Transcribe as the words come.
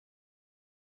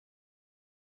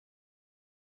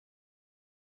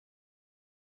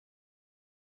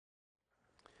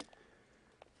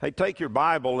Hey, take your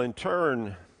Bible and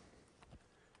turn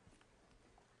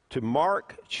to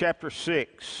Mark chapter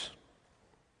 6.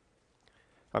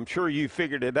 I'm sure you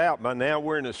figured it out by now.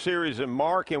 We're in a series in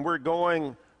Mark, and we're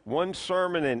going one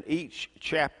sermon in each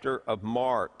chapter of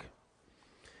Mark.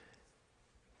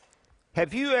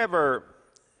 Have you ever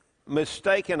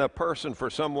mistaken a person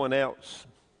for someone else?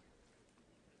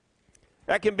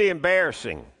 That can be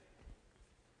embarrassing.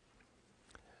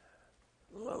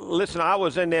 Listen, I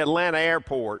was in the Atlanta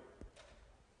airport,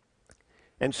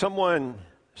 and someone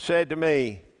said to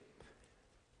me,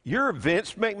 "You're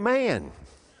Vince McMahon."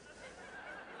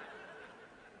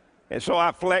 And so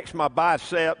I flexed my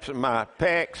biceps and my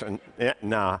pecs, and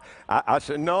I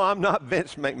said, "No, I'm not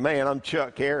Vince McMahon, I'm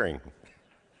Chuck Herring."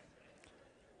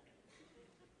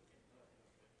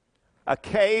 A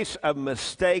case of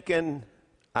mistaken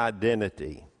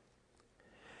identity.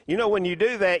 You know, when you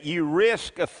do that, you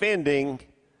risk offending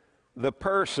the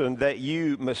person that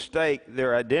you mistake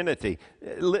their identity.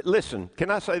 Listen,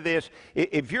 can I say this?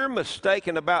 If you're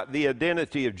mistaken about the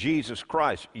identity of Jesus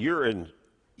Christ, you're in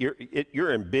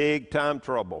big time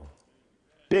trouble.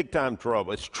 Big time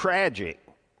trouble. It's tragic.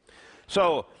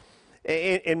 So,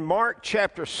 in Mark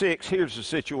chapter 6, here's the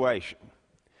situation.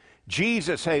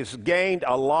 Jesus has gained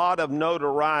a lot of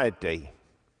notoriety.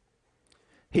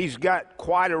 He's got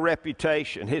quite a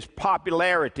reputation. His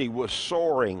popularity was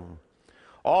soaring.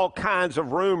 All kinds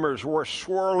of rumors were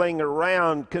swirling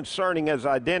around concerning his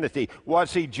identity.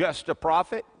 Was he just a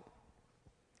prophet?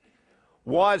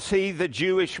 Was he the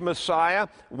Jewish Messiah?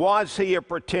 Was he a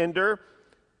pretender?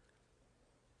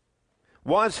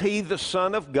 Was he the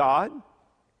Son of God?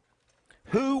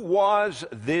 Who was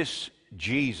this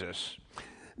Jesus?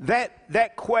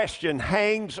 That question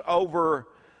hangs over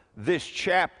this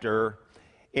chapter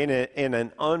in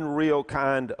an unreal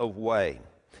kind of way.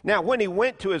 Now, when he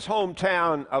went to his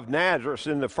hometown of Nazareth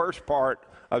in the first part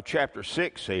of chapter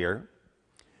 6 here,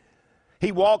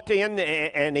 he walked in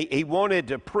and he wanted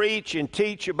to preach and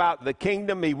teach about the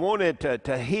kingdom. He wanted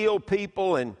to heal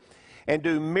people and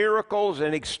do miracles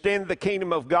and extend the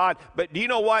kingdom of God. But do you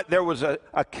know what? There was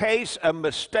a case of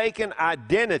mistaken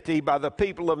identity by the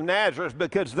people of Nazareth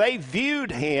because they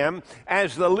viewed him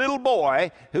as the little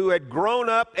boy who had grown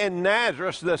up in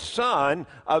Nazareth, the son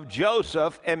of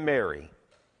Joseph and Mary.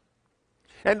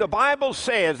 And the Bible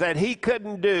says that he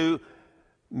couldn't do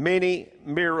many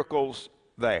miracles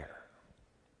there.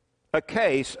 A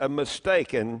case of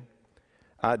mistaken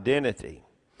identity.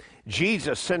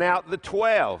 Jesus sent out the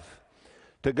 12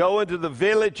 to go into the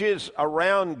villages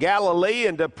around Galilee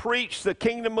and to preach the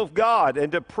kingdom of God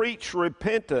and to preach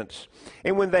repentance.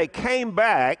 And when they came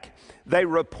back, they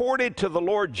reported to the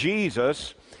Lord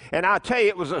Jesus. And I tell you,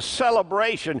 it was a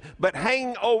celebration, but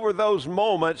hanging over those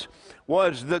moments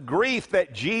was the grief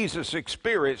that Jesus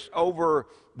experienced over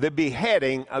the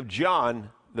beheading of John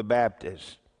the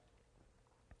Baptist.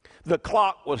 The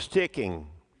clock was ticking.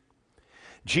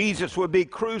 Jesus would be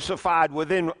crucified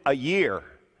within a year.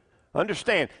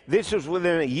 Understand, this is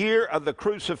within a year of the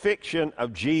crucifixion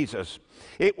of Jesus.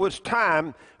 It was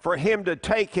time for him to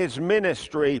take his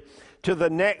ministry to the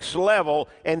next level,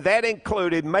 and that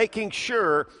included making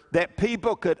sure that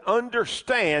people could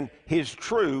understand his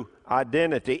true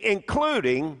identity,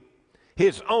 including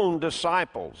his own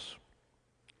disciples.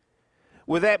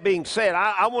 With that being said,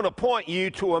 I want to point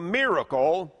you to a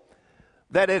miracle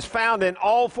that is found in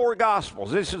all four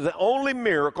Gospels. This is the only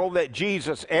miracle that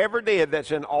Jesus ever did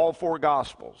that's in all four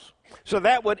Gospels. So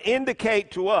that would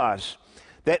indicate to us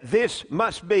that this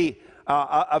must be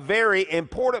a very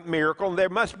important miracle, and there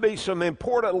must be some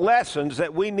important lessons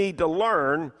that we need to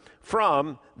learn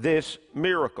from this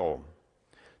miracle.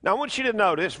 Now I want you to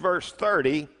notice verse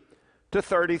 30 to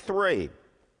 33.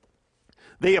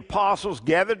 The apostles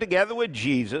gathered together with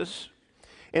Jesus,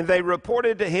 and they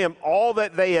reported to him all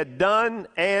that they had done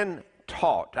and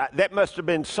taught. That must have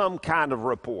been some kind of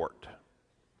report.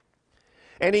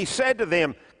 And he said to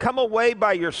them, "Come away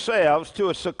by yourselves to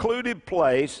a secluded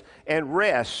place and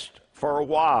rest for a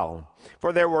while."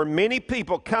 For there were many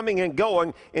people coming and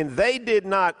going, and they did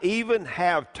not even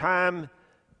have time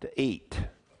to eat.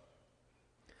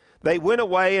 They went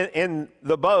away in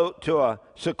the boat to a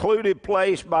secluded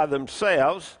place by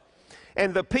themselves,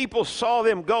 and the people saw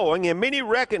them going, and many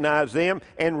recognized them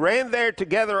and ran there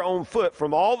together on foot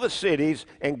from all the cities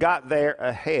and got there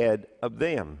ahead of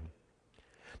them.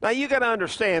 Now you got to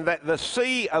understand that the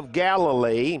Sea of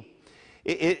Galilee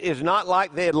is not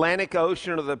like the Atlantic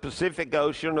Ocean or the Pacific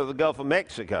Ocean or the Gulf of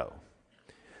Mexico.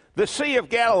 The Sea of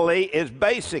Galilee is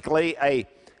basically a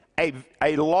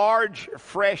large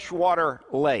freshwater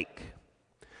lake.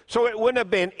 So it wouldn't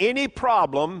have been any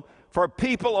problem for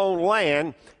people on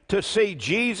land to see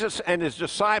Jesus and his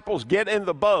disciples get in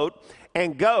the boat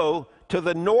and go to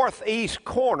the northeast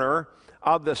corner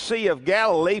of the Sea of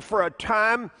Galilee for a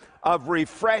time of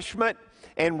refreshment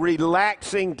and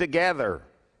relaxing together.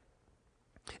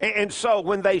 And so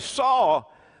when they saw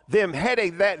them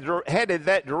headed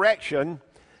that direction,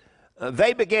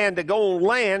 they began to go on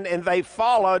land and they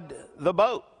followed the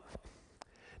boat.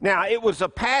 Now, it was a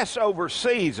Passover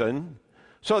season,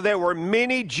 so there were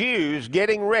many Jews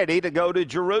getting ready to go to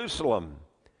Jerusalem.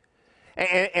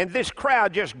 And this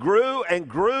crowd just grew and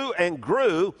grew and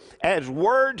grew as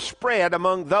word spread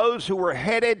among those who were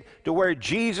headed to where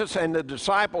Jesus and the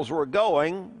disciples were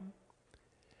going.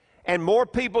 And more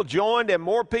people joined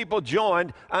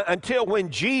until when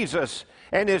Jesus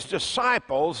and his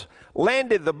disciples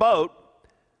landed the boat,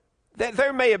 that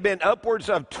there may have been upwards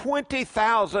of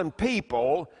 20,000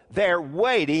 people there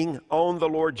waiting on the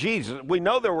Lord Jesus. We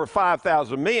know there were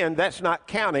 5,000 men. That's not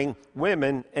counting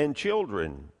women and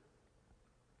children.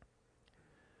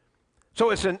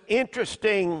 So it's an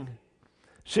interesting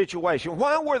situation.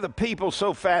 Why were the people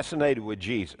so fascinated with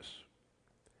Jesus?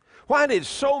 Why did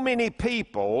so many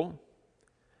people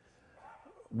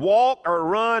walk or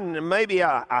run maybe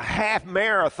a half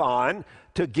marathon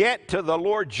to get to the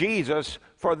Lord Jesus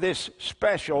for this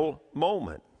special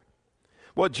moment?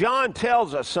 Well, John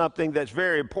tells us something that's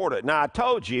very important. Now, I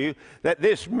told you that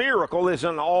this miracle is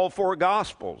in all four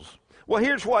Gospels. Well,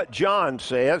 here's what John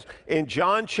says in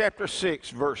John chapter 6,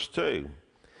 verse 2.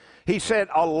 He said,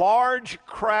 "A large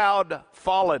crowd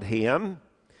followed him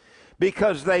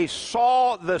because they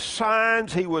saw the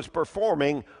signs he was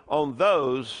performing on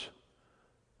those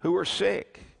who were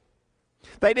sick."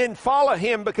 They didn't follow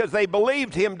him because they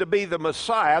believed him to be the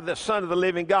Messiah, the Son of the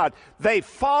living God. They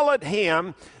followed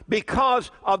him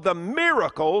because of the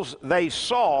miracles they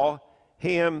saw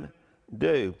him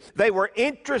do. They were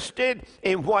interested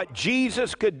in what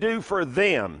Jesus could do for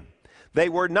them. They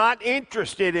were not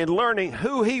interested in learning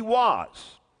who he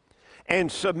was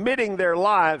and submitting their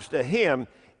lives to him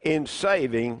in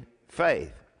saving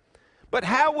faith. But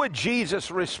how would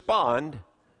Jesus respond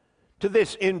to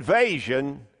this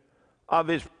invasion of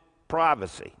his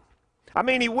privacy? I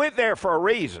mean, he went there for a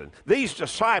reason. These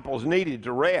disciples needed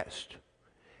to rest,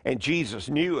 and Jesus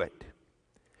knew it.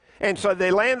 And so they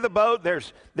land the boat.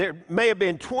 There may have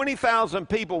been 20,000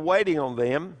 people waiting on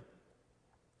them.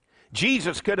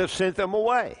 Jesus could have sent them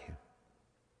away.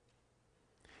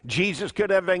 Jesus could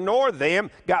have ignored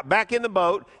them, got back in the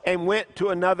boat, and went to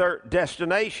another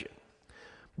destination.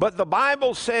 But the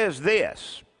Bible says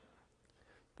this.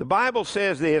 The Bible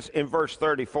says this in verse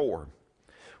 34.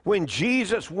 When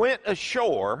Jesus went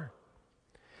ashore,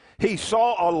 he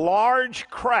saw a large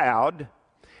crowd,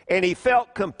 and he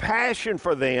felt compassion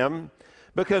for them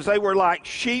because they were like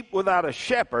sheep without a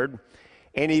shepherd,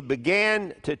 and he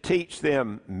began to teach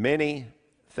them many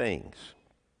things.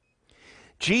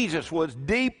 Jesus was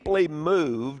deeply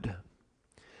moved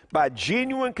by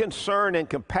genuine concern and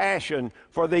compassion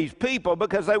for these people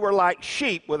because they were like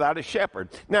sheep without a shepherd.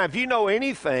 Now, if you know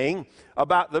anything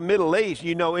about the Middle East,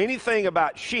 you know anything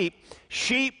about sheep,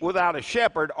 sheep without a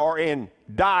shepherd are in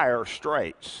dire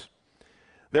straits.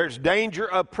 There's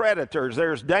danger of predators.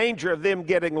 There's danger of them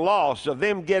getting lost, of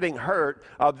them getting hurt,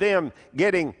 of them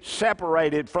getting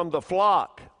separated from the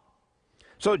flock.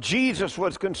 So Jesus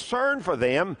was concerned for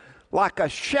them like a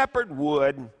shepherd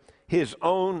would his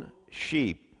own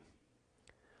sheep.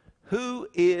 Who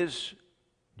is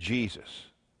Jesus?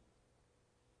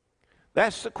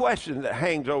 That's the question that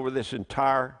hangs over this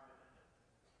entire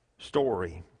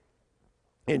story.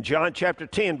 In John chapter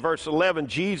 10, verse 11,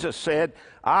 Jesus said,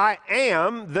 "I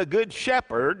am the good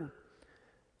shepherd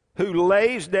who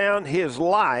lays down his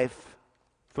life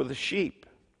for the sheep."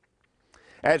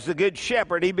 As the good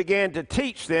shepherd, he began to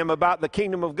teach them about the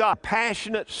kingdom of God.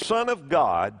 Passionate Son of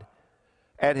God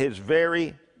at his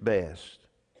very best.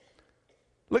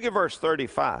 Look at verse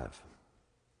 35.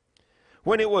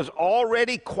 When it was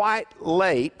already quite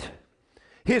late,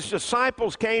 his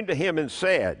disciples came to him and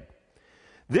said,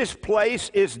 "This place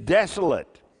is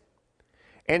desolate,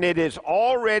 and it is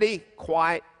already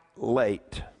quite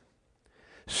late.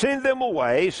 Send them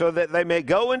away so that they may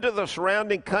go into the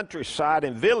surrounding countryside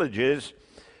and villages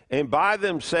and buy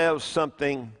themselves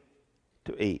something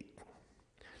to eat."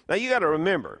 Now you got to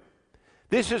remember,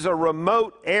 this is a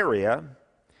remote area,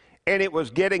 and it was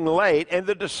getting late, and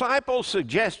the disciples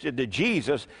suggested to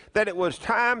Jesus that it was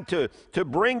time to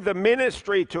bring the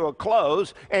ministry to a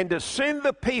close and to send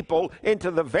the people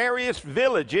into the various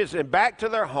villages and back to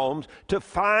their homes to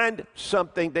find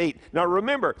something to eat. Now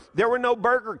remember, there were no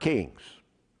Burger Kings.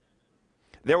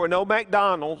 There were no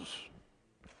McDonald's.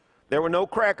 There were no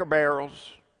Cracker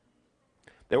Barrels.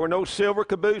 There were no silver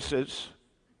cabooses.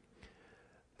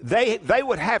 They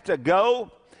would have to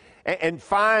go and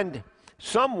find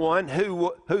someone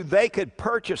who they could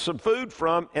purchase some food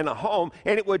from in a home,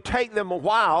 and it would take them a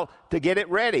while to get it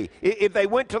ready. If they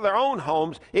went to their own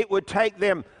homes, it would take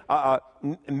them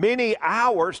many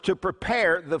hours to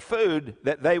prepare the food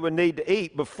that they would need to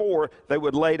eat before they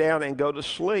would lay down and go to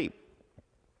sleep.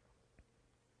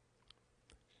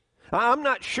 I'm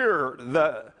not sure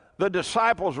the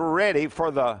disciples were ready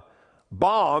for the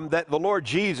bomb that the Lord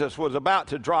Jesus was about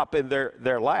to drop in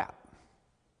their lap.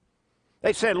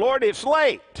 They said, Lord, it's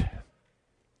late.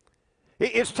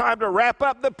 It's time to wrap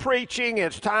up the preaching.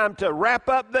 It's time to wrap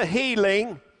up the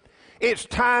healing. It's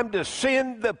time to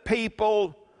send the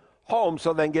people home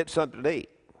so they can get something to eat.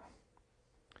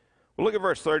 Well, look at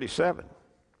verse 37.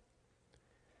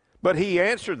 But he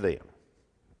answered them,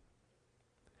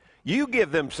 you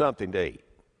give them something to eat.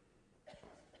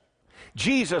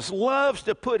 Jesus loves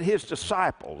to put his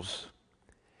disciples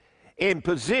in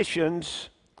positions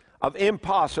of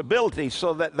impossibility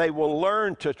so that they will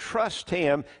learn to trust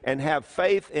him and have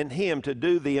faith in him to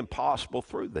do the impossible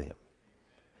through them.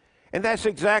 And that's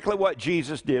exactly what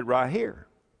Jesus did right here.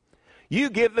 You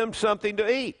give them something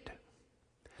to eat.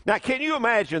 Now, can you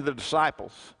imagine the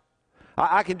disciples?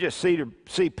 I can just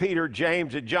see Peter,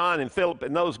 James, and John, and Philip,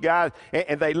 and those guys,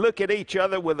 and they look at each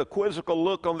other with a quizzical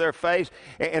look on their face,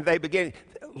 and they begin,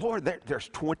 Lord, there's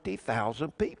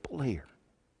 20,000 people here.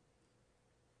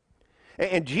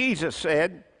 And Jesus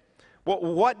said, well,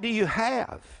 what do you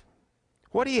have?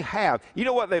 What do you have? You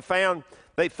know what they found?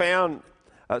 They found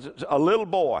a little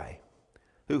boy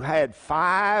who had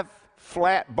 5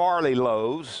 flat barley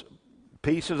loaves,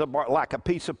 pieces of like a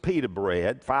piece of pita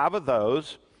bread, 5 of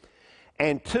those,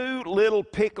 and 2 little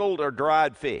pickled or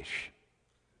dried fish.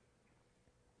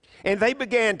 And they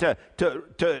began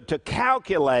to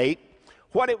calculate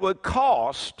what it would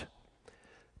cost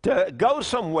to go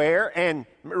somewhere, and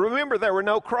remember, there were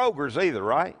no Krogers either,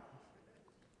 right?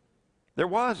 There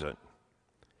wasn't.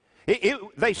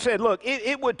 They said, look,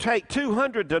 it would take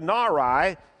 200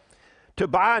 denarii to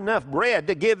buy enough bread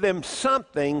to give them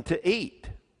something to eat.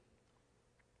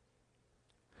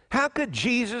 How could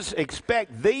Jesus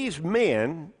expect these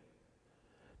men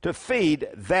to feed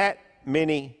that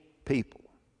many people?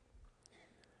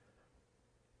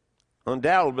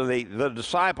 Undoubtedly, the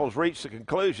disciples reached the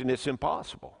conclusion it's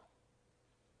impossible.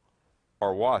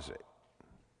 Or was it?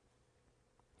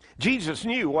 Jesus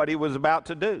knew what he was about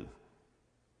to do.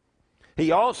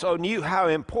 He also knew how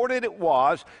important it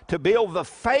was to build the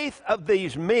faith of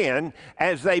these men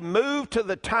as they moved to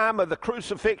the time of the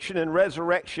crucifixion and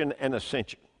resurrection and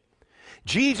ascension.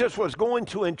 Jesus was going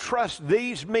to entrust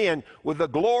these men with the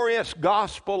glorious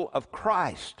gospel of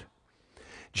Christ.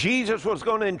 Jesus was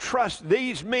going to entrust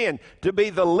these men to be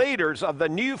the leaders of the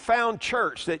newfound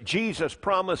church that Jesus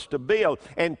promised to build,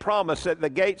 and promised that the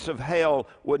gates of hell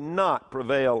would not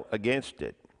prevail against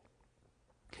it.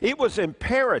 It was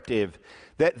imperative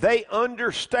that they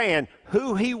understand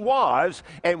who he was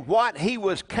and what he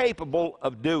was capable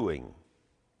of doing.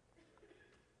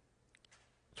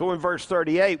 So in verse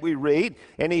 38 we read,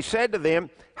 and he said to them,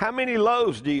 how many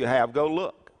loaves do you have? Go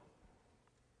look.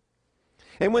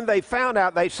 And when they found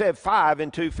out, they said 5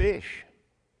 and 2 fish.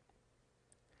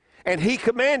 And he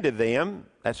commanded them,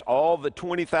 that's all the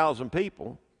 20,000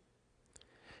 people,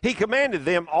 he commanded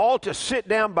them all to sit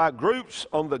down by groups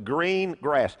on the green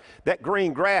grass. That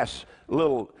green grass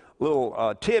little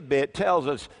tidbit tells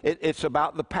us it's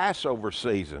about the Passover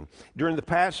season. During the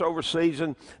Passover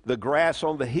season, the grass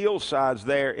on the hillsides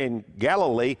there in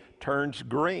Galilee turns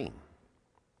green.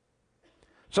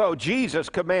 So Jesus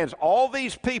commands all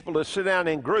these people to sit down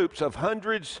in groups of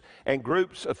hundreds and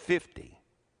groups of 50.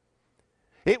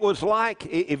 It was like,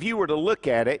 if you were to look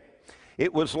at it,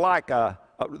 it was like the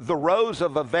rows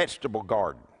of a vegetable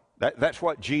garden. That's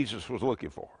what Jesus was looking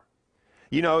for.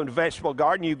 You know, in a vegetable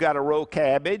garden, you've got a row of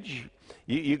cabbage,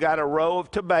 you got a row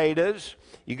of tomatoes,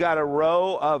 you got a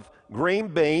row of green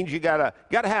beans, you got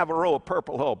to have a row of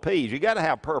purple hull peas. You got to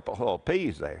have purple hull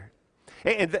peas there.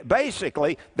 And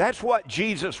basically, that's what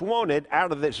Jesus wanted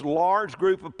out of this large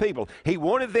group of people. He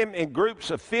wanted them in groups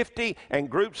of 50 and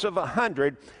groups of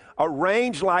 100,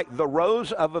 arranged like the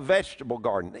rows of a vegetable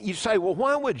garden. You say, well,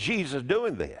 why was Jesus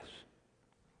doing this?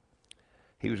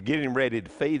 He was getting ready to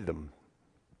feed them.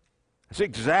 That's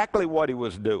exactly what he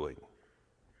was doing.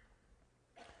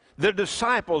 The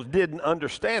disciples didn't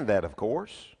understand that, of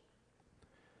course.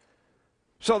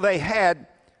 So they had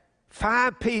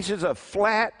 5 pieces of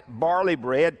flat barley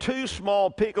bread, 2 small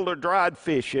pickled or dried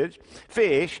fish,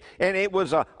 and it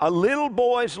was a little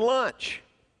boy's lunch.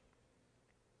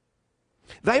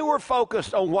 They were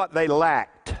focused on what they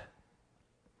lacked.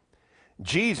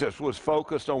 Jesus was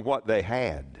focused on what they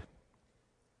had.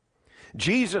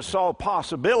 Jesus saw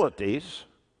possibilities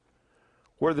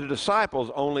where the disciples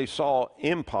only saw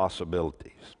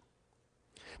impossibilities.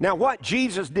 Now, what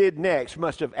Jesus did next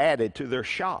must have added to their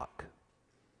shock.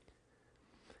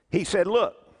 He said,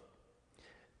 look,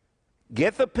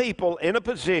 get the people in a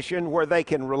position where they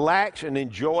can relax and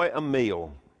enjoy a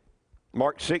meal.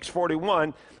 Mark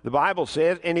 6:41, the Bible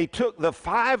says, and he took the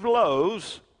 5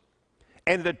 loaves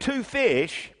and the 2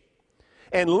 fish,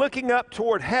 and looking up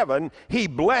toward heaven, he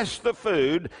blessed the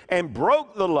food and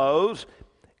broke the loaves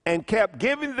and kept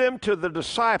giving them to the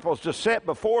disciples to set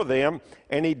before them,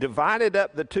 and he divided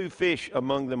up the 2 fish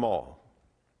among them all.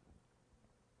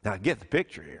 Now get the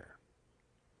picture here.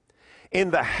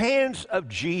 In the hands of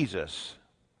Jesus,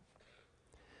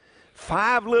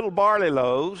 5 little barley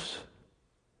loaves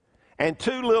and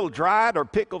 2 little dried or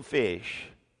pickled fish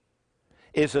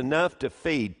is enough to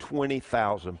feed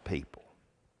 20,000 people.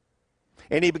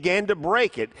 And he began to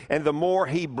break it, and the more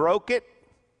he broke it,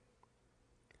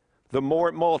 the more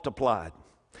it multiplied.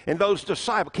 And those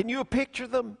disciples, can you picture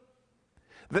them?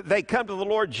 They come to the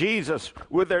Lord Jesus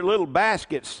with their little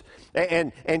baskets,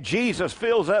 and Jesus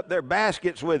fills up their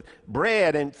baskets with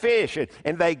bread and fish,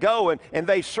 and they go and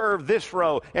they serve this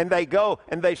row, and they go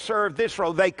and they serve this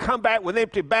row. They come back with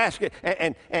empty basket,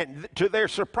 and to their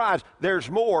surprise, there's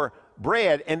more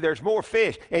bread and there's more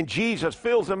fish, and Jesus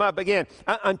fills them up again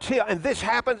and this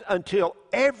happens until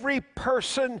every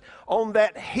person on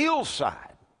that hillside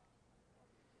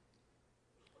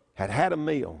had a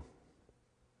meal.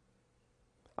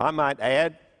 I might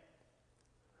add,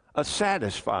 a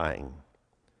satisfying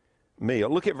meal.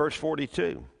 Look at verse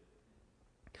 42.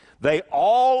 They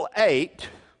all ate.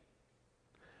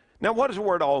 Now, what does the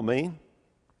word all mean?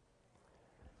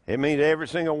 It means every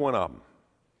single one of them.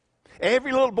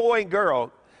 Every little boy and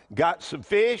girl got some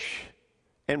fish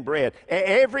and bread.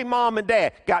 Every mom and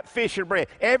dad got fish and bread.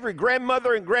 Every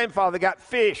grandmother and grandfather got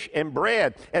fish and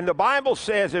bread. And the Bible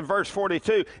says in verse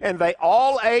 42, and they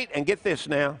all ate, and get this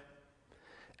now,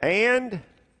 and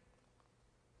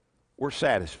were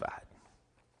satisfied.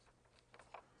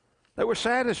 They were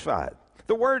satisfied.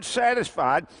 The word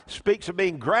satisfied speaks of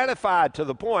being gratified to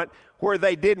the point where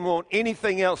they didn't want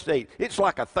anything else to eat. It's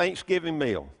like a Thanksgiving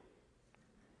meal.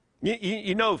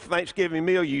 You know, Thanksgiving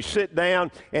meal, you sit down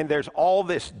and there's all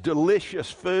this delicious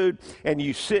food, and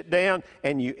you sit down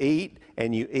and you eat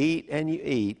and you eat and you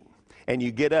eat, and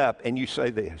you get up and you say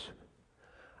this,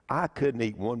 I couldn't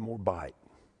eat one more bite.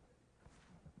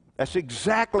 That's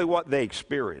exactly what they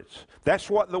experience. That's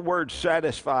what the word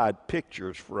satisfied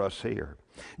pictures for us here.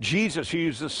 Jesus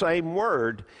used the same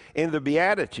word in the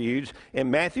Beatitudes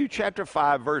in Matthew chapter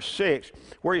 5, verse 6,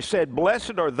 where he said,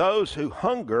 blessed are those who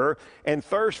hunger and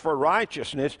thirst for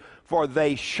righteousness, for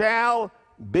they shall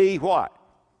be what?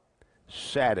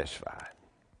 Satisfied.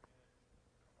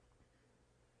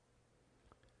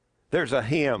 There's a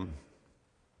hymn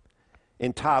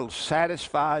entitled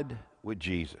Satisfied with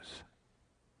Jesus.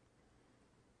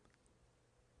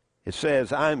 It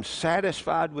says, I'm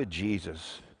satisfied with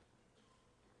Jesus.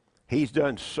 He's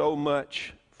done so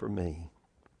much for me.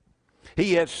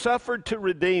 He has suffered to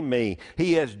redeem me.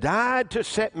 He has died to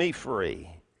set me free.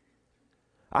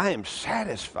 I am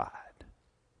satisfied.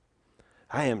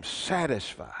 I am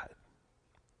satisfied.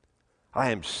 I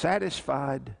am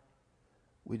satisfied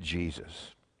with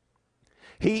Jesus.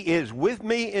 He is with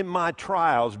me in my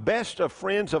trials. Best of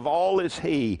friends of all is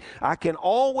He. I can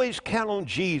always count on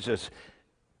Jesus.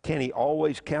 Can He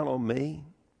always count on me?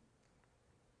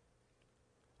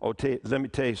 Oh, let me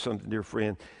tell you something, dear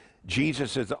friend.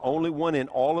 Jesus is the only one in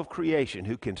all of creation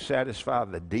who can satisfy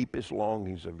the deepest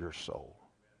longings of your soul.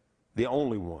 The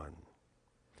only one.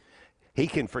 He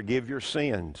can forgive your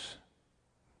sins.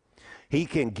 He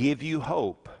can give you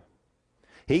hope.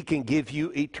 He can give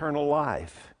you eternal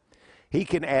life. He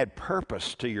can add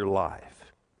purpose to your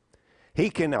life. He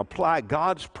can apply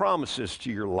God's promises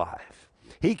to your life.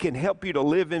 He can help you to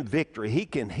live in victory. He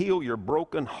can heal your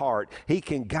broken heart. He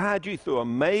can guide you through a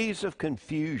maze of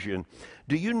confusion.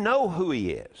 Do you know who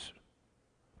He is?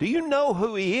 Do you know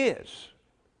who He is?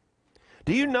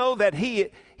 Do you know that He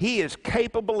is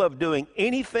capable of doing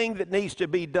anything that needs to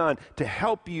be done to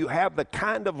help you have the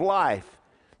kind of life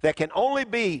that can only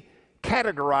be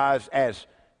categorized as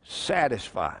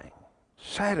satisfying?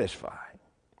 Satisfying.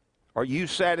 Are you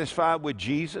satisfied with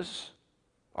Jesus?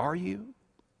 Are you?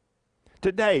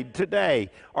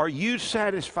 Today, are you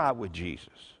satisfied with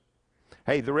Jesus?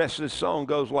 Hey, the rest of this song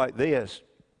goes like this.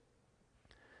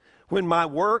 When my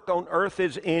work on earth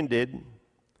is ended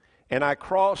and I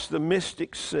cross the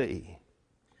mystic sea,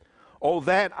 oh,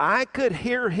 that I could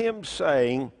hear Him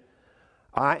saying,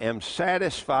 I am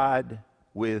satisfied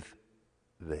with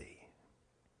thee.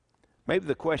 Maybe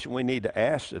the question we need to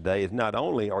ask today is not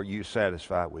only are you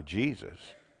satisfied with Jesus,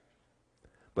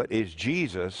 but is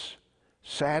Jesus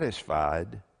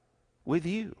satisfied with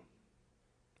you?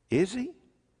 Is he?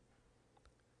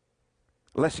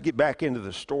 Let's get back into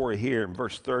the story here in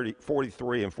verse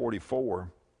 43 and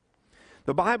 44.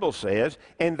 The Bible says,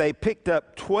 and they picked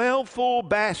up 12 full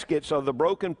baskets of the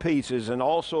broken pieces and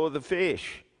also of the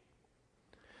fish.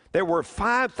 There were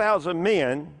 5,000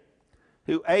 men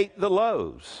who ate the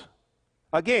loaves.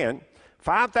 Again,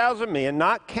 5,000 men,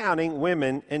 not counting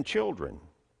women and children.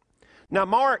 Now,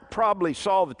 Mark probably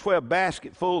saw the 12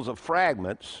 basketfuls of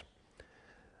fragments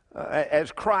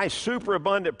as Christ's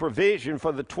superabundant provision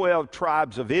for the 12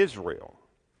 tribes of Israel.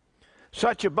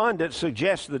 Such abundance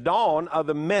suggests the dawn of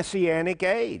the Messianic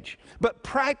age. But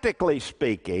practically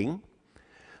speaking,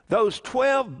 those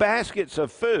 12 baskets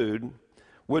of food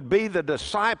would be the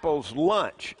disciples'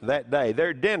 lunch that day,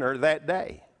 their dinner that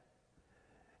day.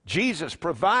 Jesus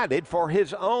provided for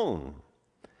his own.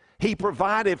 He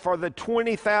provided for the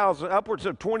 20,000, upwards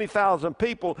of 20,000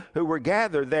 people who were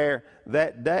gathered there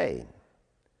that day.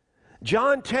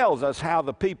 John tells us how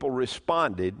the people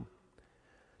responded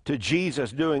to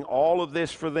Jesus doing all of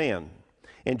this for them.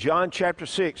 In John chapter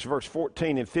 6, verse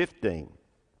 14 and 15.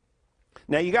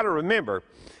 Now you got to remember,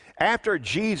 after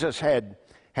Jesus had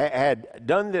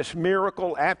done this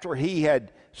miracle, after he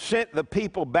had sent the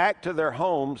people back to their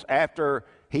homes, after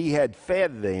he had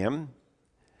fed them,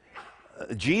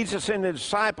 Jesus and the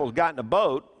disciples got in a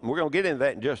boat, and we're going to get into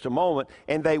that in just a moment,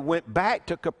 and they went back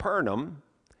to Capernaum.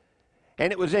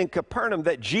 And it was in Capernaum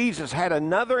that Jesus had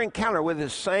another encounter with the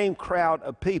same crowd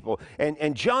of people.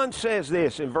 And John says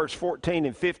this in verse 14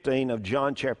 and 15 of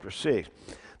John chapter 6.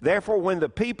 Therefore, when the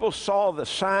people saw the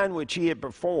sign which he had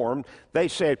performed, they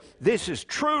said, this is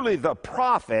truly the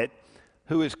prophet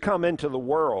who has come into the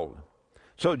world.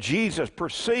 So Jesus,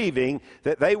 perceiving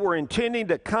that they were intending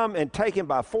to come and take him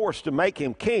by force to make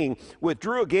him king,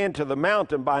 withdrew again to the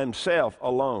mountain by himself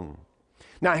alone.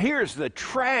 Now here's the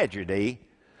tragedy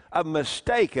of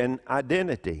mistaken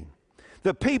identity.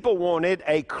 The people wanted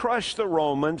a crush the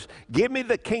Romans, give me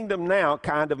the kingdom now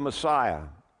kind of Messiah.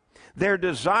 Their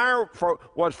desire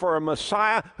was for a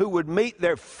Messiah who would meet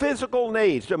their physical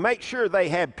needs, to make sure they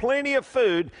had plenty of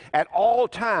food at all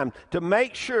times, to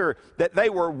make sure that they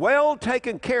were well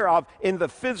taken care of in the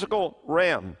physical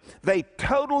realm. They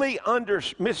totally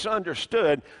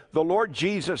misunderstood the Lord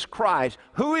Jesus Christ,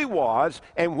 who he was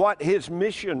and what his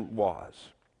mission was.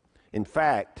 In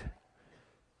fact,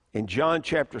 in John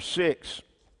chapter 6,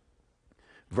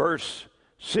 verse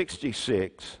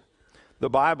 66, the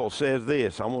Bible says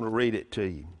this. I want to read it to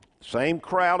you. Same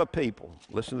crowd of people.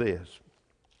 Listen to this.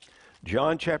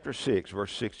 John chapter 6,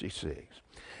 verse 66.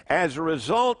 As a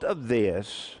result of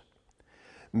this,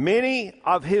 many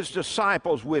of his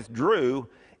disciples withdrew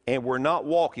and were not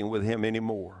walking with him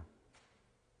anymore.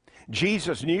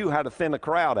 Jesus knew how to thin a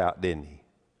crowd out, didn't he?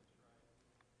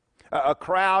 A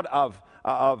crowd of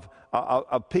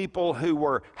people who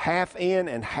were half in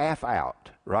and half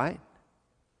out, right?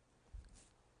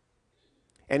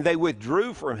 And they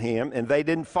withdrew from him, and they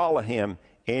didn't follow him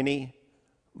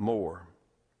anymore.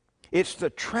 It's the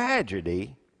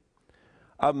tragedy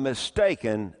of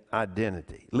mistaken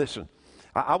identity. Listen,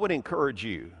 I would encourage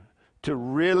you to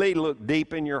really look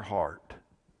deep in your heart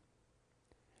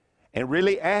and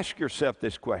really ask yourself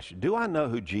this question. Do I know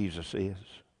who Jesus is?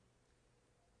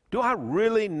 Do I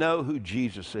really know who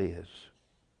Jesus is?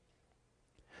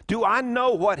 Do I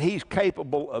know what he's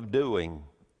capable of doing?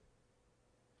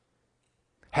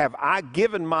 Have I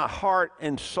given my heart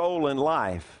and soul and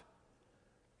life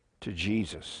to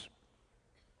Jesus?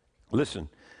 Listen,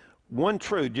 one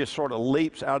truth just sort of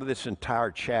leaps out of this entire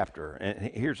chapter,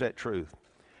 and here's that truth.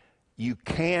 You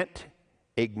can't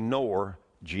ignore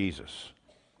Jesus.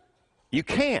 You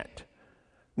can't.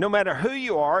 No matter who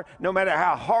you are, no matter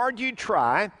how hard you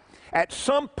try, at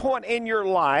some point in your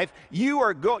life,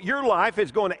 your life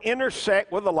is going to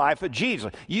intersect with the life of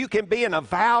Jesus. You can be an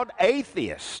avowed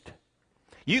atheist.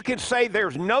 You can say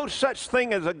there's no such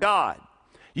thing as a God.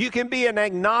 You can be an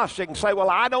agnostic and say, well,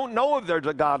 I don't know if there's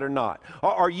a God or not.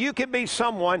 Or you can be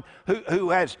someone who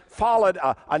has followed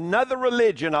another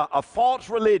religion, a false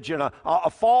religion, a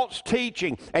false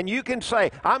teaching. And you can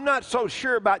say, I'm not so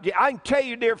sure about you. I can tell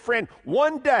you, dear friend,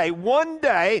 one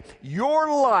day,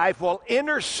 your life will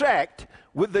intersect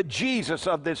with the Jesus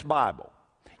of this Bible.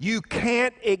 You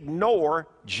can't ignore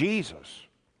Jesus.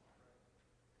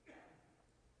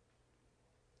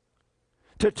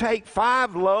 To take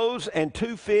 5 loaves and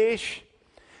 2 fish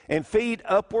and feed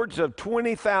upwards of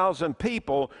 20,000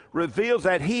 people reveals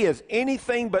that he is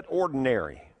anything but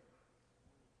ordinary.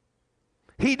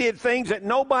 He did things that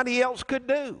nobody else could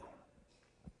do.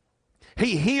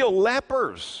 He healed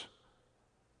lepers.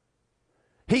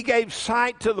 He gave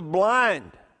sight to the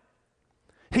blind.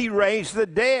 He raised the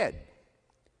dead.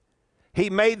 He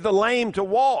made the lame to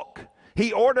walk.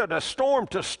 He ordered a storm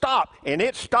to stop, and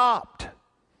it stopped.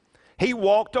 He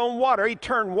walked on water. He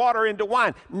turned water into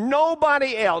wine.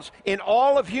 Nobody else in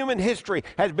all of human history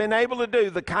has been able to do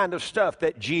the kind of stuff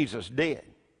that Jesus did.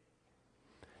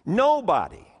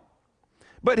 Nobody.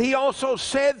 But he also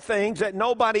said things that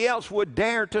nobody else would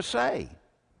dare to say.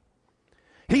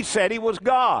 He said he was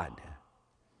God.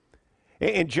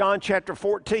 In John chapter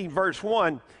 14, verse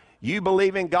 1, you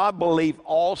believe in God, believe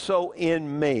also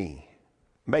in me,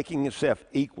 making himself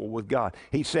equal with God.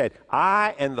 He said,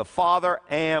 I and the Father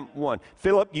am one.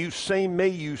 Philip, you've seen me,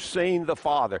 you've seen the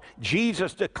Father.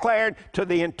 Jesus declared to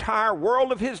the entire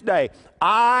world of his day,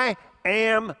 I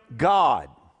am God.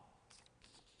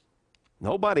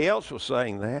 Nobody else was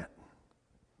saying that.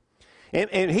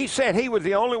 And he said he was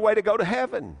the only way to go to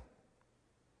heaven.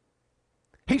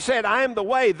 He said, I am the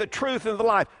way, the truth, and the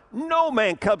life. No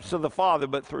man comes to the Father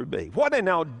but through me. What an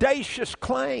audacious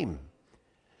claim.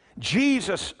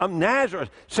 Jesus of Nazareth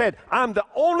said, I'm the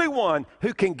only one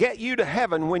who can get you to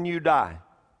heaven when you die.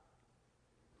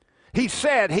 He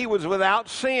said he was without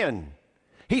sin.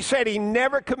 He said he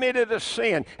never committed a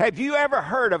sin. Have you ever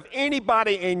heard of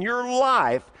anybody in your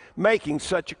life making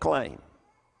such a claim?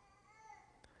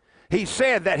 He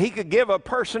said that he could give a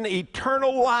person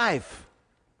eternal life.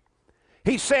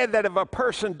 He said that if a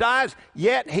person dies,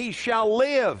 yet he shall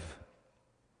live.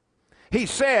 He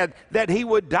said that he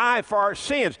would die for our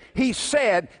sins. He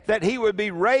said that he would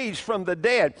be raised from the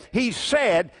dead. He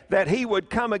said that he would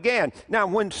come again. Now,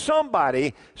 when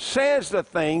somebody says the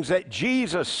things that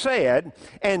Jesus said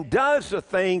and does the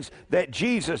things that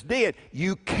Jesus did,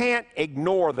 you can't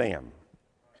ignore them.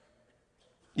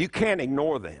 You can't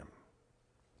ignore them.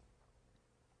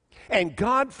 And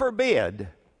God forbid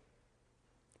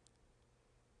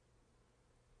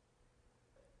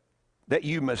that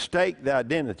you mistake the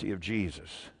identity of Jesus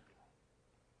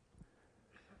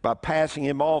by passing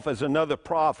him off as another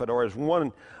prophet or as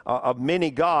one of many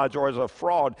gods or as a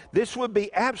fraud. This would be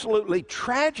absolutely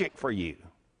tragic for you.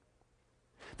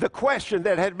 The question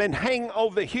that had been hanging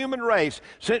over the human race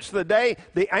since the day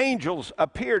the angels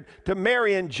appeared to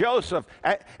Mary and Joseph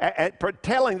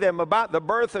telling them about the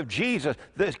birth of Jesus,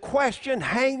 the question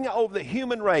hanging over the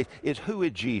human race is, who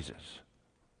is Jesus?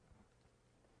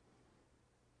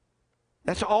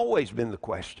 That's always been the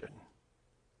question.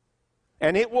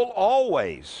 And it will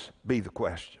always be the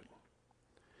question.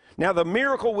 Now, the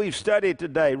miracle we've studied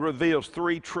today reveals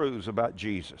three truths about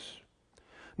Jesus.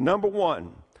 Number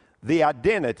one, the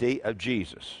identity of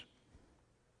Jesus.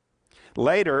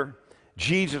 Later,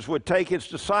 Jesus would take his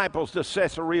disciples to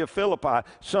Caesarea Philippi.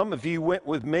 Some of you went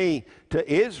with me to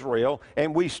Israel,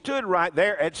 and we stood right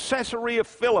there at Caesarea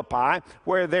Philippi,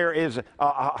 where there is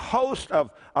a host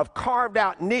of carved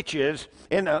out niches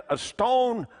in a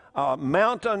stone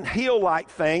mountain hill-like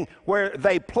thing where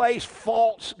they place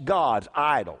false gods,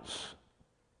 idols.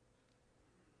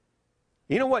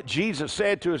 You know what Jesus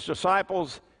said to his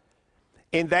disciples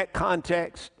in that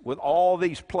context, with all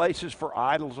these places for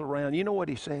idols around? You know what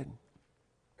he said?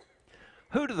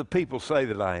 Who do the people say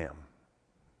that I am?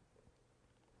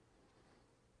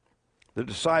 The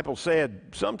disciples said,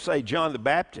 some say John the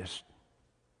Baptist,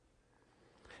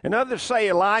 and others say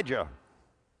Elijah,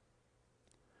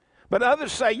 but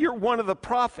others say you're one of the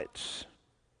prophets.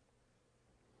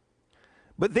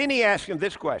 But then he asked them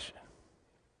this question,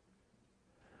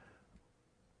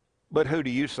 but who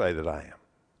do you say that I am?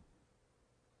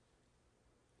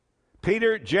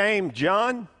 Peter, James,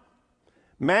 John,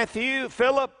 Matthew,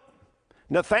 Philip,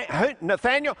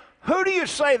 Nathaniel, who do you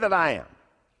say that I am?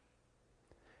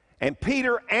 And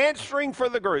Peter, answering for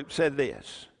the group, said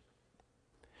this,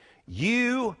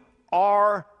 you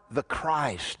are the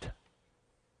Christ.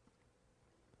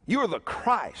 You are the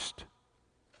Christ,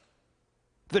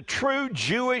 the true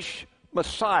Jewish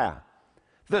Messiah,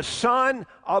 the Son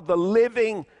of the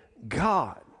living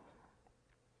God.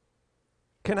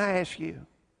 Can I ask you,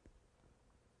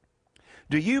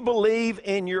 do you believe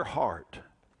in your heart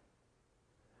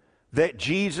that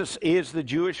Jesus is the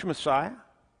Jewish Messiah?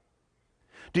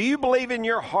 Do you believe in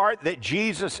your heart that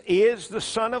Jesus is the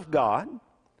Son of God?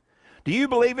 Do you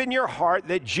believe in your heart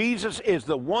that Jesus is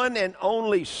the one and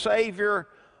only Savior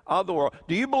of the world?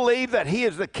 Do you believe that he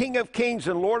is the King of kings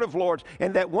and Lord of lords,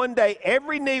 and that one day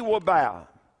every knee will bow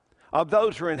of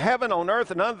those who are in heaven, on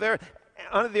earth, and under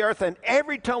the earth, and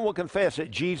every tongue will confess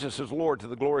that Jesus is Lord to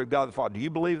the glory of God the Father? Do you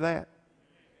believe that?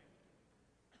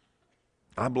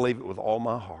 I believe it with all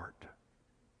my heart.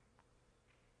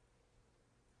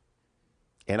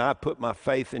 and I put my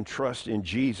faith and trust in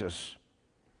Jesus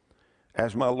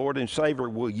as my Lord and Savior,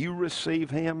 will you receive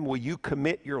him? Will you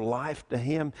commit your life to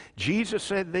him? Jesus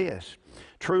said this,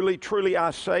 truly, truly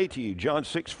I say to you, John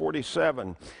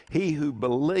 6:47, he who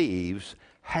believes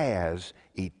has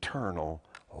eternal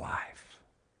life.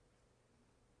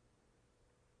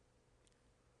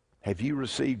 Have you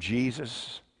received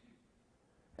Jesus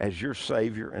as your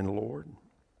Savior and Lord?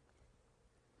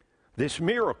 This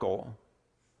miracle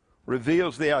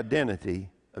reveals the identity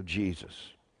of Jesus.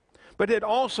 But it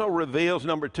also reveals,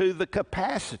 number two, the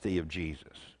capacity of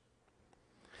Jesus.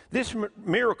 This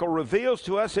miracle reveals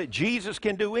to us that Jesus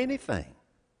can do anything.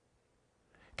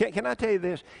 Can I tell you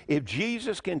this? If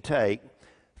Jesus can take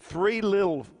five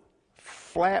little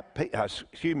flat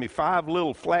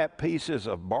pieces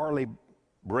of barley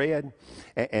bread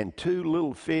and two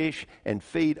little fish and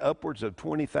feed upwards of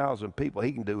 20,000 people,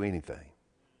 he can do anything.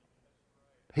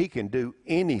 He can do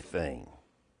anything.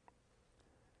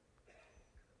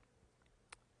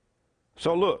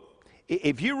 So look,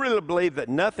 if you really believe that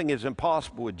nothing is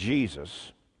impossible with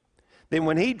Jesus, then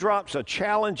when he drops a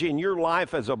challenge in your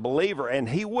life as a believer, and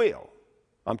he will,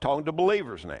 I'm talking to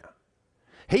believers now,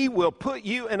 he will put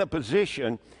you in a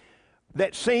position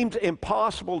that seems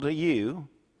impossible to you,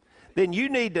 then you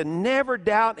need to never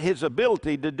doubt his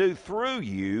ability to do through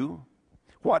you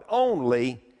what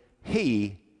only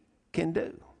he can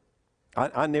do.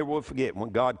 I never will forget when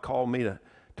God called me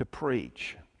to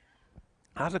preach.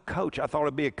 I was a coach. I thought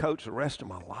I'd be a coach the rest of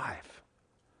my life.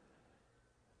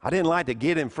 I didn't like to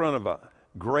get in front of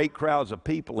great crowds of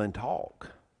people and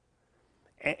talk.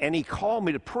 And he called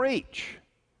me to preach.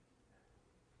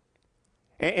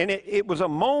 And it was a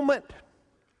moment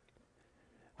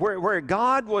where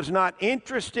God was not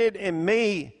interested in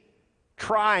me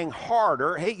trying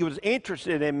harder. He was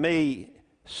interested in me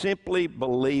simply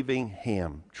believing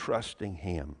him, trusting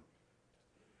him.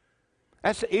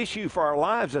 That's the issue for our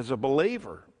lives as a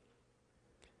believer.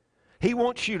 He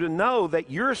wants you to know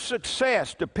that your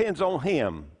success depends on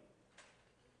him.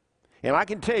 And I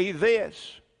can tell you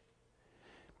this,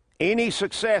 any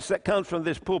success that comes from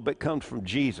this pulpit comes from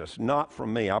Jesus, not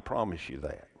from me. I promise you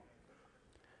that.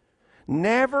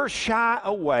 Never shy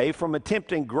away from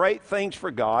attempting great things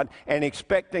for God and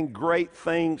expecting great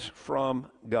things from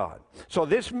God. So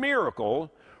this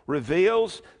miracle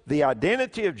reveals the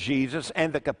identity of Jesus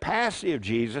and the capacity of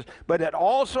Jesus, but it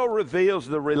also reveals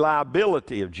the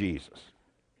reliability of Jesus.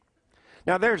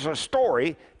 Now there's a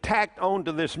story tacked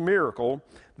onto this miracle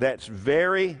that's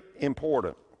very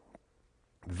important.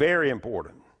 Very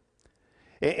important.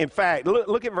 In fact,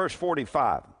 look at verse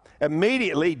 45.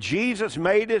 Immediately, Jesus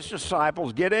made his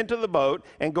disciples get into the boat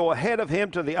and go ahead of him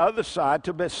to the other side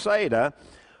to Bethsaida,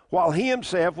 while he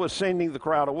himself was sending the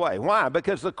crowd away. Why?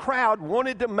 Because the crowd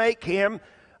wanted to make him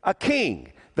a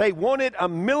king. They wanted a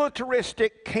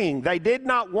militaristic king. They did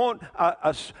not want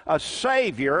a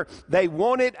savior. They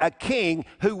wanted a king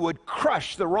who would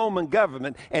crush the Roman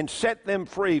government and set them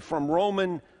free from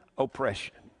Roman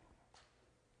oppression.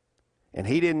 And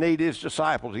he didn't need his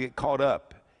disciples to get caught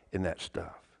up in that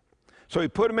stuff. So he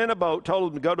put them in a boat,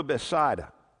 told them to go to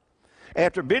Bethsaida.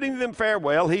 After bidding them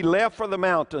farewell, he left for the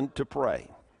mountain to pray.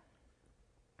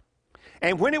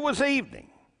 And when it was evening,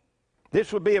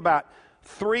 this would be about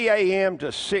 3 a.m.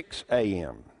 to 6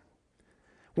 a.m.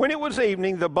 When it was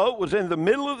evening, the boat was in the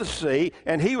middle of the sea,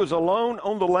 and he was alone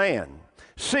on the land.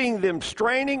 Seeing them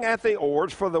straining at the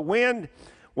oars, for the wind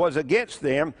was against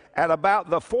them, at about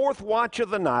the fourth watch of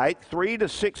the night, 3 to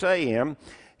 6 a.m.,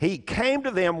 he came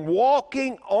to them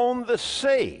walking on the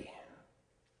sea.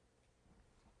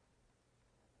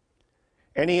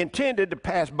 And he intended to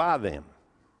pass by them.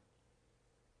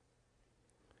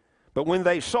 But when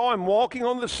they saw him walking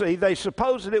on the sea, they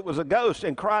supposed that it was a ghost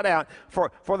and cried out,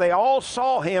 for they all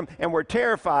saw him and were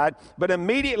terrified. But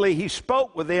immediately he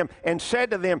spoke with them and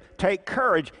said to them, "Take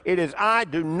courage, it is I,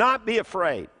 do not be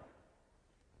afraid."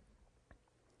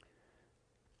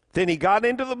 Then he got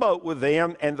into the boat with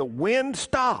them, and the wind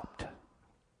stopped.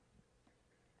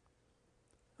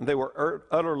 And they were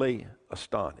utterly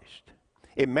astonished.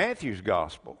 In Matthew's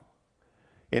gospel,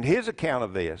 in his account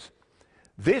of this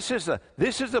is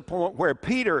the point where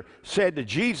Peter said to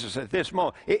Jesus at this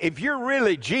moment, "If you're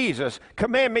really Jesus,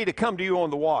 command me to come to you on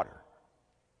the water."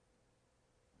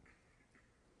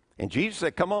 And Jesus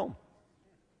said, "Come on."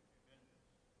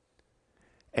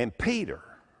 And Peter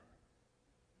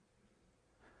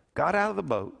got out of the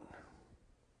boat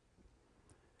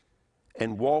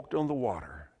and walked on the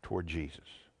water toward Jesus.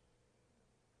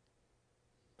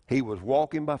 He was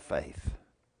walking by faith.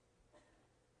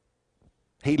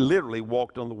 He literally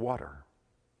walked on the water.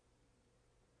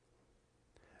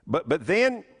 But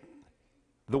then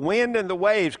The wind and the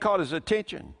waves caught his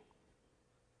attention.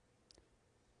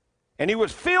 And he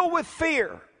was filled with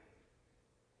fear.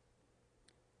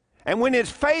 And when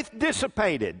his faith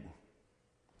dissipated,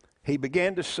 he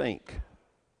began to sink.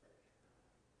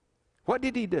 What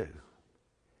did he do?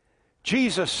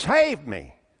 Jesus, save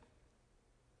me.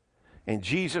 And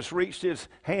Jesus reached his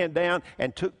hand down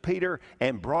and took Peter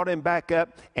and brought him back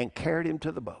up and carried him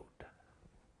to the boat.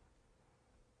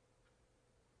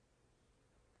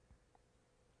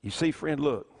 You see, friend,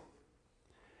 look.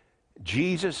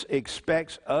 Jesus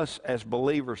expects us as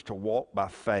believers to walk by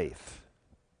faith.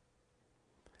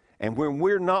 And when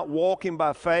we're not walking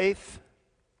by faith,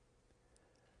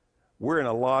 we're in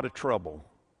a lot of trouble.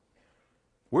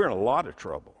 We're in a lot of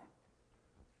trouble.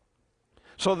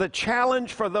 So the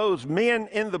challenge for those men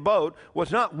in the boat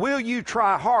was not, will you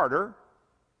try harder?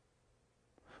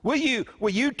 Will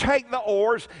you take the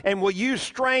oars and will you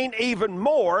strain even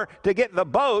more to get the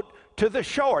boat to the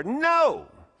shore? No.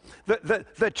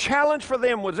 The challenge for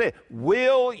them was this: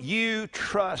 will you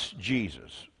trust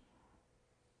Jesus?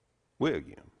 Will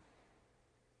you?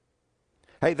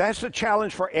 Hey, that's the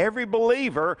challenge for every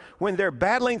believer when they're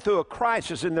battling through a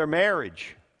crisis in their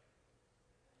marriage,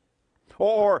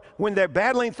 or when they're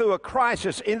battling through a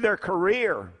crisis in their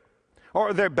career,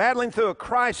 or they're battling through a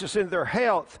crisis in their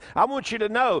health. I want you to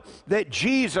know that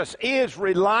Jesus is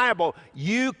reliable.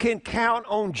 You can count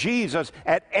on Jesus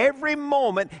at every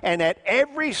moment and at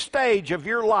every stage of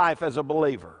your life as a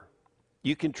believer.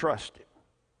 You can trust Him.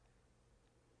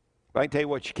 But I can tell you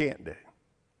what you can't do.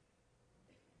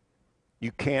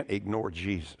 You can't ignore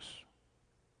Jesus.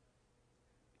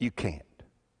 You can't.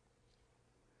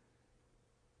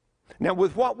 Now,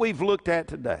 with what we've looked at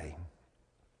today,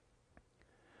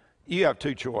 you have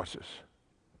two choices.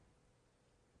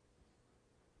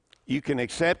 You can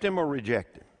accept Him or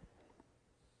reject Him.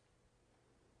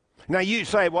 Now, you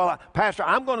say, well, Pastor,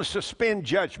 I'm going to suspend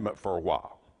judgment for a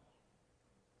while.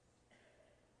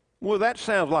 Well, that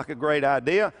sounds like a great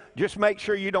idea. Just make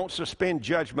sure you don't suspend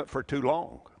judgment for too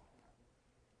long.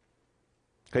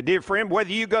 Okay, dear friend,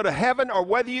 whether you go to heaven or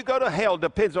whether you go to hell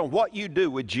depends on what you do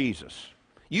with Jesus.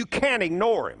 You can't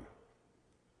ignore Him.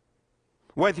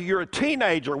 Whether you're a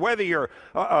teenager, whether you're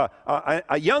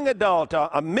a young adult,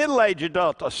 a middle-aged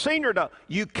adult, a senior adult,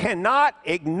 you cannot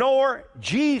ignore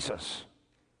Jesus.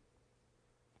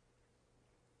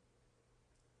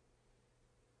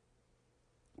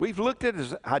 We've looked at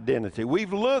His identity.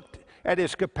 We've looked at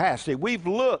His capacity. We've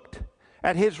looked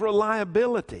at His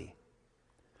reliability.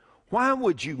 Why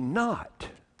would you not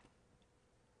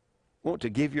want to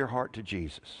give your heart to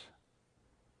Jesus?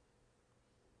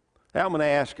 Now I'm going to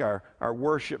ask our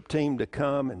worship team to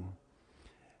come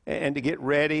and to get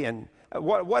ready. And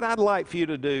what I'd like for you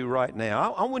to do right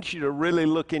now, I want you to really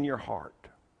look in your heart.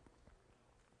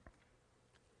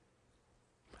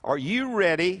 Are you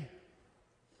ready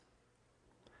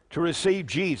to receive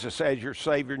Jesus as your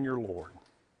Savior and your Lord?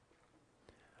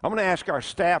 I'm going to ask our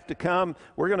staff to come.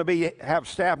 We're going to have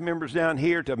staff members down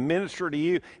here to minister to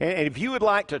you. And if you would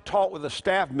like to talk with a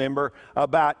staff member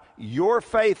about your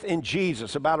faith in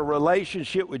Jesus, about a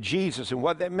relationship with Jesus and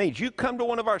what that means, you come to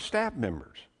one of our staff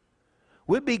members.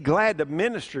 We'd be glad to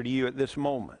minister to you at this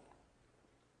moment.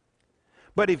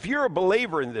 But if you're a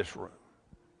believer in this room,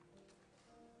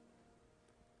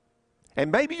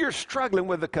 and maybe you're struggling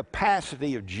with the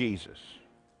capacity of Jesus,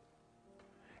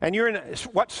 and you're in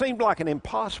what seemed like an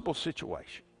impossible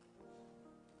situation,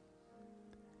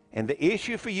 and the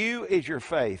issue for you is your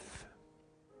faith.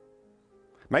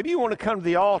 Maybe you want to come to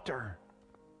the altar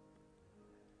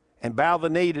and bow the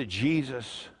knee to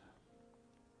Jesus.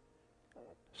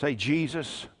 Say,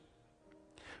 Jesus,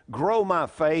 grow my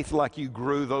faith like you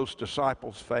grew those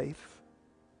disciples' faith.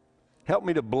 Help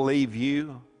me to believe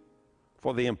you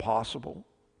for the impossible.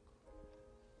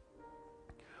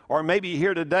 Or maybe you're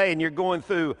here today and you're going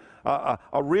through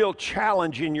a real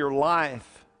challenge in your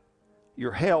life,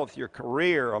 your health, your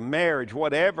career, a marriage,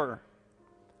 whatever.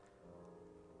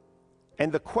 And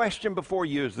the question before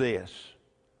you is this: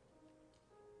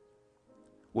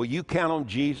 will you count on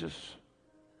Jesus?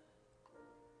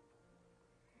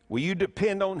 Will you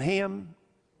depend on Him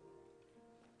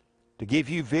to give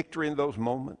you victory in those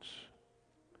moments?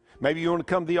 Maybe you want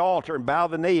to come to the altar and bow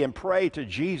the knee and pray to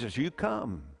Jesus. You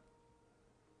come.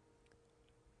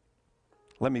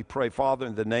 Let me pray. Father,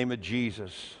 in the name of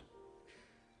Jesus,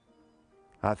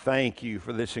 I thank you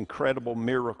for this incredible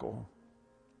miracle.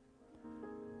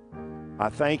 I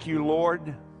thank you,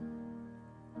 Lord,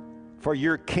 for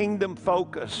your kingdom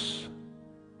focus.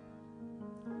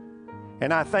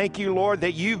 And I thank you, Lord,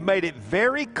 that you've made it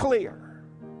very clear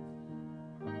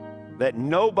that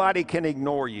nobody can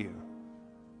ignore you.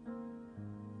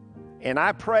 And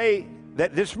I pray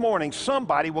that this morning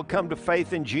somebody will come to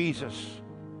faith in Jesus.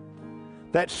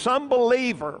 That some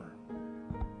believer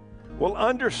will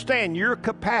understand your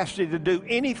capacity to do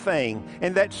anything,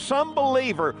 and that some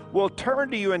believer will turn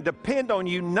to you and depend on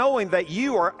you, knowing that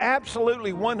you are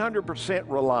absolutely 100%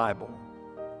 reliable.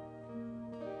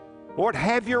 Lord,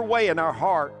 have your way in our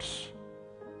hearts.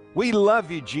 We love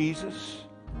you, Jesus.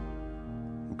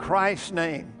 In Christ's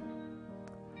name,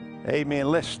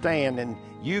 amen. Let's stand and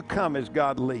you come as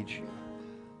God leads you.